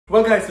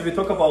Well guys, if we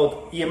talk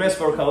about EMS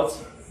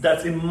workouts,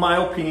 that's in my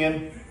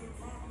opinion,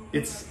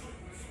 it's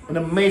an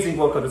amazing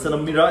workout, it's a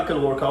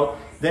miracle workout.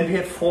 Then we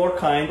have 4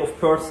 kind of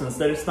persons.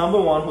 There is number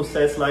 1 who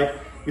says like,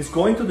 is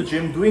going to the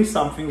gym, doing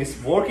something,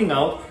 is working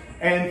out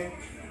and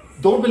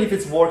don't believe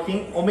it's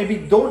working, or maybe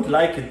don't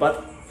like it,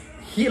 but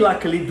he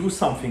luckily do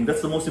something.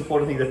 That's the most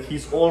important thing, that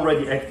he's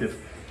already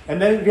active.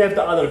 And then we have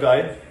the other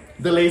guy,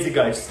 the lazy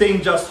guy,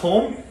 staying just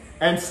home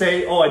and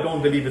say, oh, I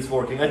don't believe it's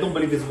working, I don't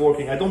believe it's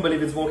working, I don't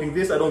believe it's working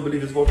this, I don't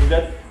believe it's working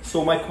that.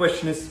 So my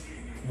question is,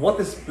 what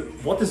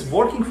is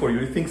working for you?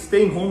 You think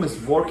staying home is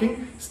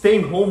working?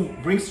 Staying home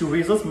brings you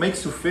results,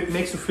 makes you fit,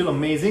 makes you feel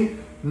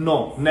amazing?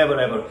 No, never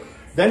ever.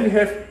 Then we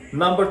have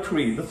number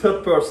 3, the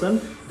third person.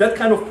 That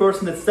kind of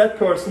person, it's that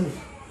person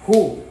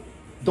who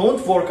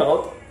don't work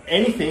out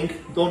anything,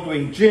 don't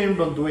doing gym,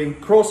 don't doing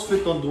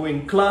CrossFit, don't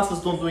doing classes,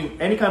 don't doing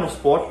any kind of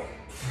sport,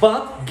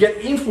 but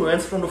get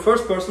influence from the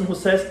first person who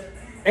says,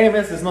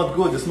 AMS is not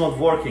good, it's not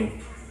working.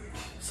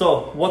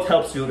 So what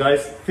helps you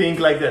guys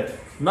think like that?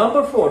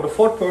 Number 4, the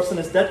fourth person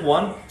is that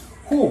one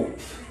who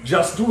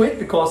just do it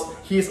because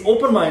he is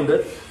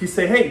open-minded. He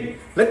say, hey,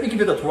 let me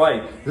give it a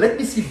try. Let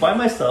me see by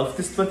myself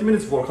this 20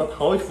 minutes workout,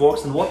 how it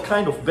works and what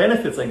kind of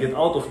benefits I get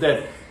out of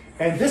that.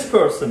 And this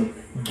person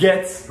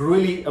gets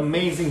really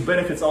amazing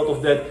benefits out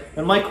of that.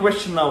 And my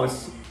question now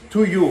is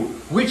to you,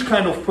 which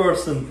kind of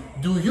person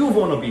do you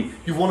want to be?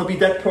 You want to be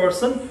that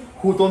person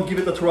who don't give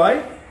it a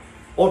try?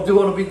 Or do you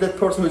want to be that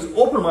person who is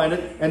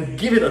open-minded and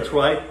give it a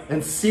try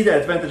and see the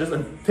advantages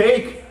and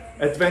take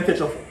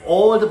advantage of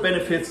all the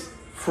benefits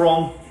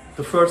from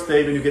the first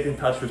day when you get in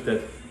touch with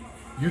that?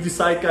 You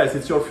decide, guys,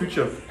 it's your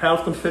future.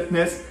 Health and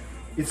fitness,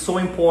 it's so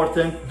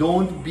important.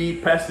 Don't be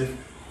passive,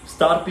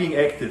 start being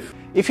active.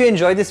 If you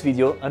enjoyed this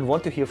video and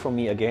want to hear from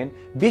me again,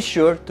 be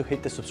sure to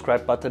hit the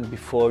subscribe button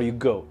before you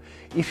go.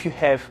 If you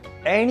have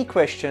any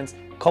questions,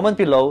 comment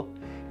below,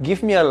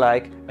 give me a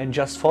like and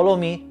just follow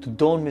me to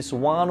don't miss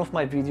one of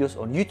my videos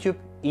on YouTube,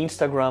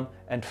 Instagram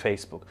and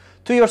Facebook.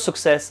 To your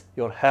success,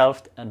 your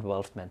health and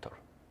wealth mentor.